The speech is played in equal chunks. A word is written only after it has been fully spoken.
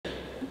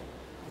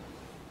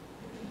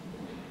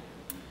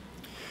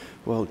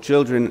Well,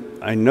 children,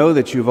 I know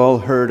that you've all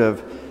heard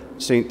of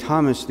St.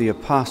 Thomas the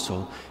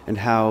Apostle and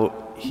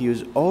how he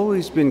has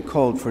always been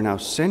called, for now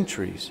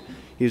centuries,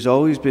 he's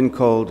always been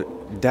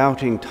called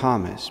Doubting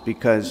Thomas,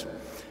 because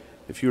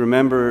if you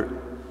remember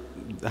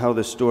how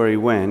the story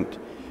went,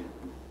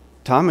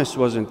 Thomas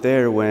wasn't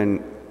there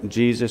when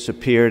Jesus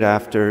appeared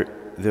after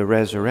the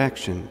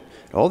resurrection.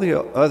 All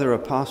the other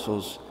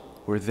apostles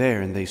were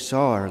there and they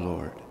saw our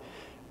Lord.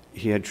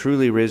 He had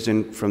truly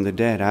risen from the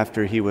dead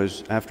after he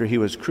was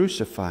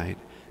crucified,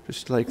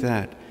 just like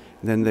that.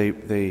 And then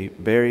they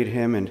buried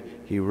him and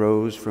he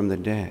rose from the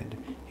dead.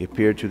 He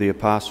appeared to the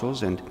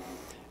apostles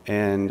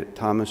and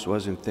Thomas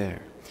wasn't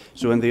there.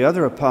 So when the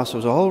other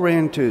apostles all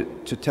ran to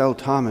tell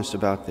Thomas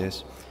about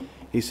this,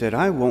 he said,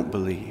 "I won't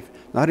believe,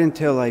 not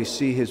until I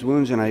see his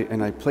wounds and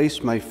I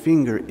place my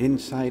finger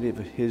inside of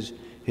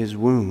his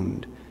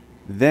wound.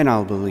 Then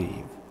I'll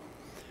believe."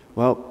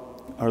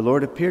 Well, our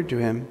Lord appeared to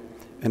him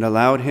and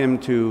allowed him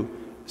to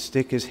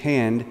stick his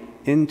hand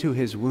into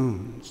his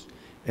wounds.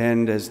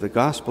 And as the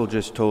gospel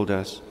just told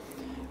us,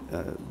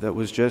 that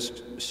was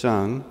just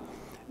sung,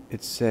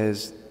 it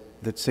says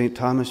that St.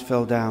 Thomas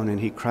fell down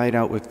and he cried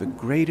out with the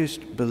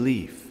greatest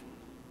belief,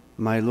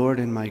 "My Lord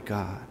and my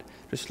God,"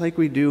 just like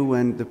we do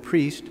when the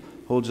priest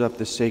holds up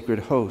the sacred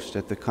host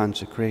at the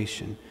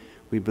consecration.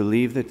 We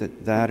believe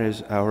that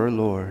is our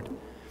Lord,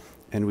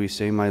 and we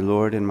say, "My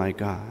Lord and my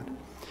God."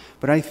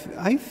 But I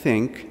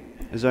think,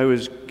 as I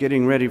was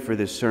getting ready for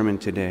this sermon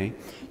today,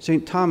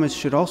 St. Thomas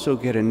should also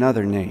get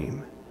another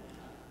name,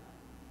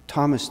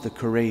 Thomas the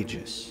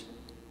Courageous.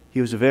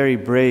 He was a very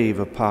brave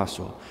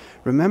apostle.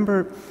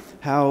 Remember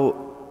how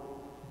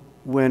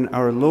when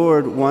our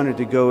Lord wanted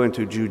to go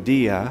into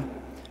Judea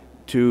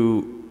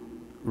to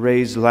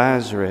raise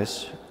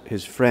Lazarus,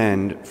 his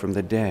friend, from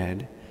the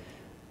dead,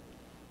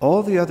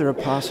 all the other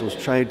apostles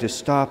tried to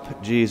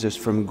stop Jesus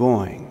from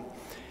going.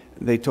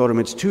 They told him,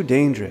 "It's too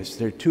dangerous.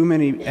 There are too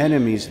many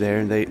enemies there,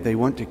 and they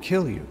want to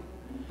kill you."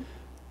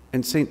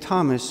 And St.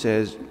 Thomas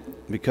says,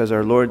 because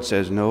our Lord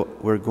says, "No,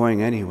 we're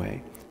going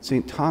anyway,"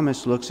 St.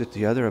 Thomas looks at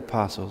the other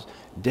apostles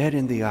dead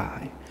in the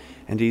eye,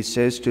 and he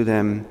says to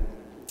them,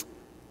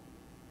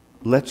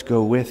 "Let's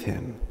go with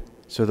him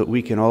so that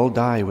we can all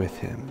die with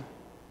him."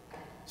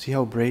 See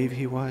how brave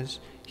he was?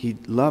 He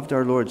loved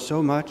our Lord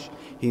so much,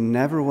 he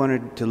never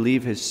wanted to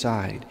leave his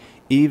side,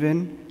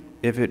 even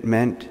if it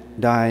meant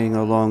dying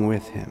along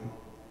with him.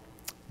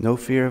 No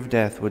fear of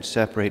death would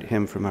separate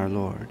him from our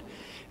Lord.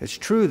 It's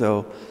true,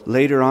 though,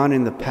 later on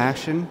in the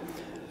Passion,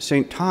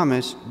 St.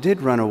 Thomas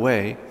did run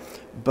away,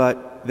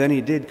 but then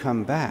he did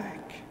come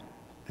back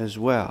as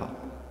well.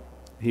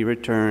 He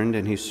returned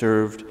and he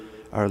served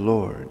our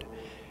Lord.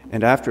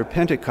 And after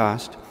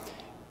Pentecost,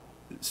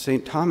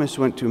 St. Thomas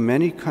went to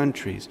many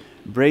countries,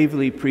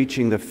 bravely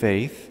preaching the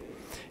faith.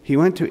 He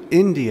went to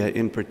India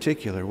in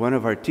particular. One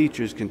of our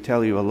teachers can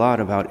tell you a lot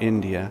about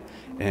India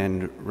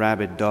and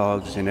rabid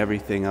dogs and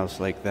everything else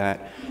like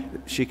that.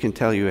 She can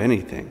tell you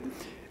anything.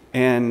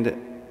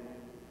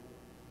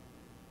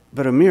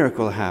 But a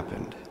miracle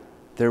happened.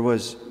 There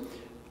was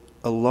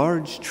a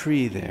large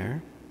tree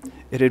there.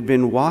 It had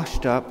been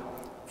washed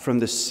up from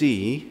the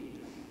sea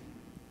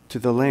to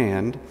the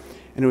land,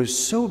 and it was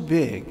so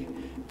big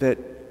that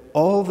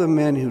all the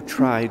men who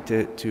tried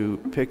to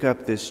pick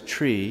up this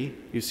tree,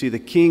 you see, the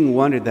king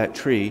wanted that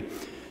tree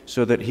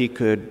so that he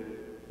could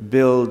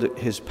build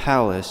his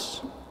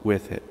palace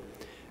with it.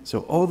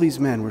 So all these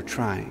men were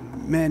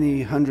trying,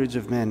 many hundreds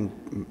of men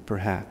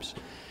perhaps,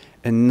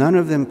 and none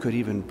of them could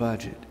even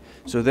budge it.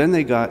 So then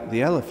they got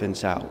the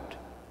elephants out.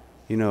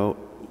 You know,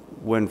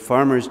 when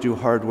farmers do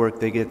hard work,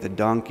 they get the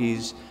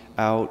donkeys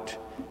out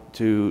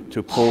to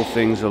pull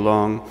things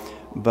along.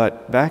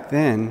 But back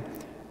then,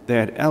 they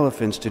had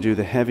elephants to do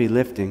the heavy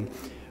lifting.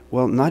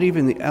 Well, not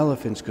even the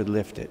elephants could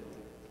lift it.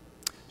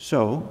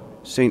 So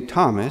St.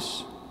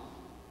 Thomas,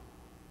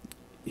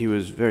 he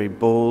was very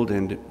bold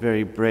and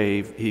very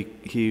brave.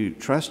 He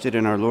trusted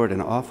in our Lord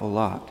an awful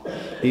lot.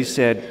 He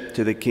said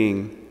to the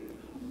king,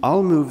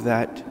 "I'll move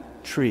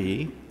that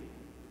tree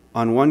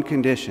on one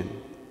condition,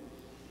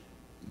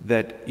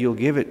 that you'll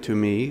give it to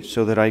me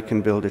so that I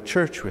can build a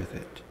church with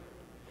it."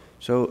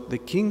 So the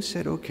king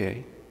said,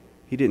 okay.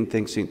 He didn't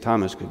think St.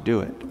 Thomas could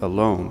do it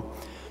alone.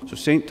 So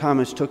St.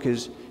 Thomas took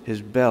his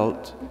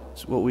belt.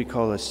 It's what we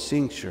call a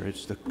cincture.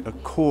 It's a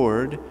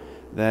cord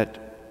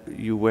that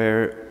you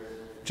wear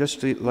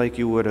just like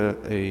you would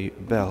a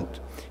belt.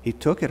 He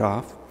took it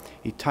off,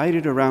 he tied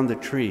it around the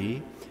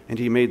tree, and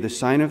he made the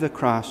sign of the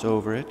cross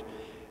over it.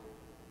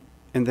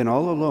 And then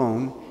all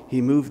alone,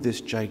 he moved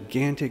this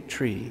gigantic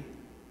tree.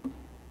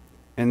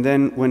 And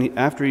then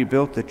after he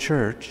built the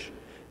church,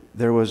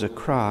 there was a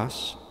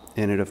cross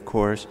in it, of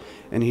course,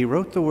 and he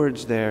wrote the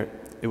words there.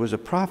 It was a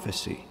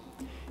prophecy.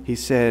 He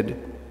said,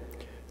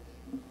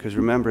 because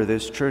remember,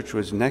 this church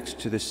was next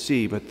to the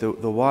sea, but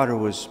the water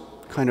was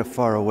kind of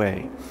far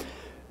away.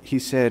 He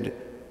said,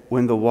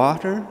 "When the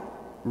water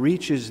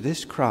reaches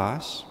this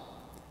cross,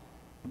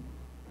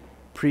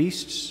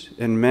 priests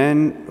and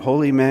men,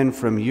 holy men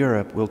from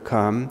Europe will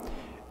come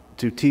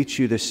to teach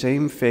you the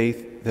same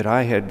faith that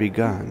I had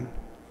begun.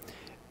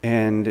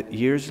 And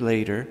years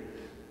later,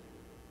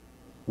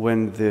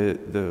 when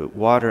the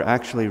water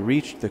actually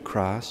reached the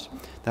cross,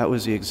 that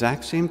was the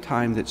exact same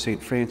time that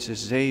St. Francis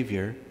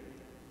Xavier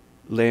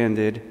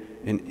landed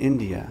in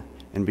India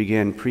and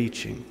began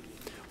preaching.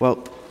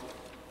 Well,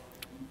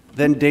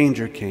 then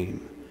danger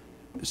came.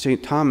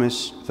 St.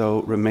 Thomas,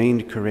 though,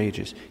 remained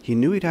courageous. He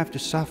knew he'd have to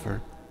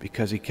suffer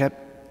because he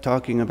kept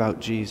talking about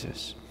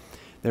Jesus.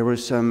 There were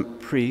some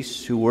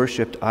priests who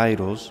worshipped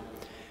idols,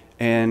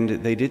 and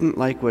they didn't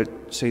like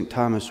what St.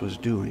 Thomas was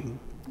doing,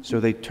 so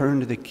they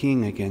turned the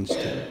king against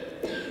him.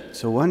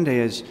 So one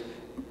day, as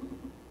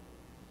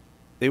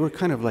they were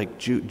kind of like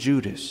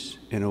Judas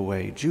in a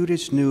way.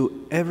 Judas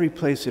knew every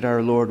place that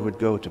our Lord would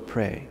go to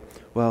pray.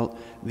 Well,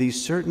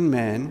 these certain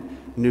men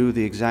knew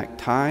the exact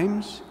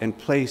times and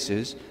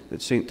places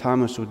that St.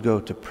 Thomas would go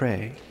to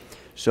pray.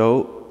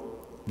 So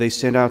they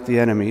sent out the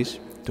enemies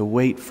to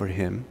wait for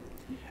him.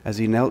 As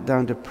he knelt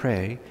down to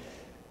pray,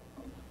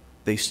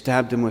 they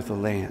stabbed him with a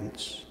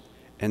lance.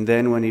 And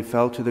then when he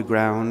fell to the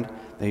ground,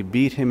 they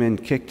beat him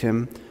and kicked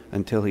him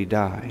until he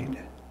died.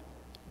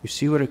 You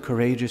see what a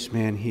courageous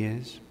man he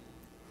is?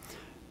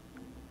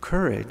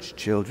 Courage,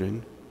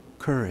 children,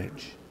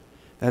 courage.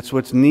 That's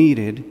what's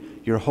needed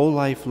your whole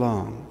life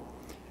long.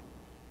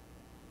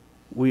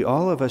 We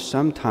all of us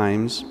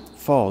sometimes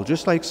fall,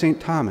 just like St.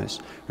 Thomas.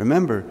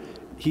 Remember,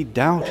 he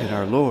doubted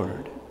our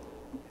Lord.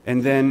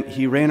 And then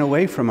he ran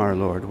away from our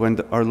Lord when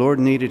our Lord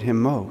needed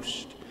him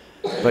most.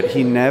 But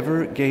he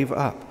never gave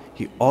up.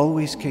 He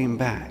always came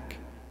back.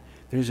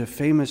 There's a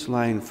famous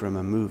line from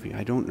a movie.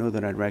 I don't know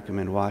that I'd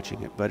recommend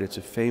watching it, but it's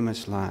a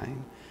famous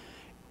line.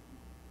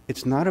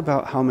 It's not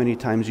about how many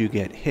times you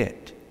get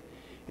hit.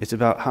 It's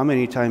about how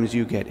many times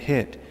you get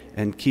hit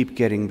and keep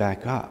getting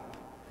back up.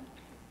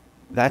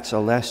 That's a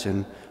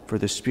lesson for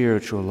the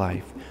spiritual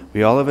life.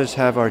 We all of us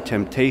have our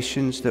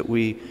temptations that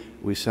we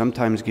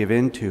sometimes give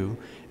into,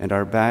 and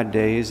our bad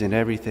days and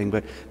everything,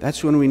 but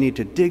that's when we need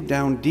to dig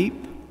down deep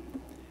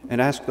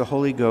and ask the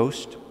Holy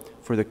Ghost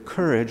for the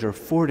courage or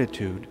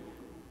fortitude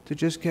to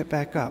just get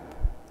back up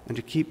and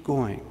to keep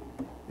going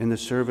in the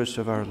service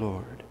of our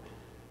Lord.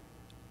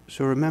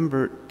 So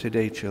remember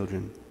today,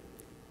 children,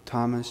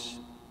 Thomas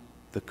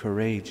the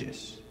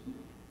courageous,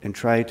 and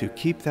try to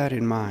keep that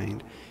in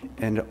mind.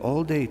 And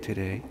all day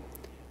today,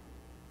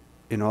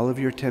 in all of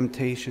your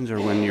temptations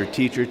or when your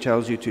teacher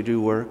tells you to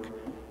do work,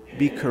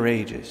 be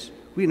courageous.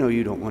 We know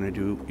you don't want to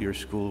do your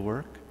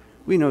schoolwork.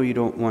 We know you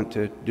don't want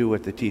to do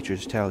what the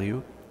teachers tell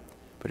you,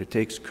 but it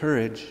takes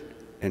courage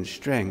and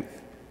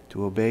strength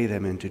to obey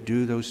them and to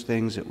do those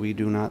things that we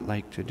do not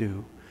like to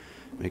do.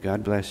 May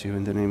God bless you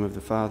in the name of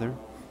the Father,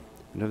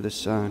 and of the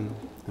Son,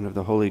 and of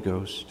the Holy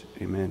Ghost.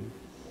 Amen.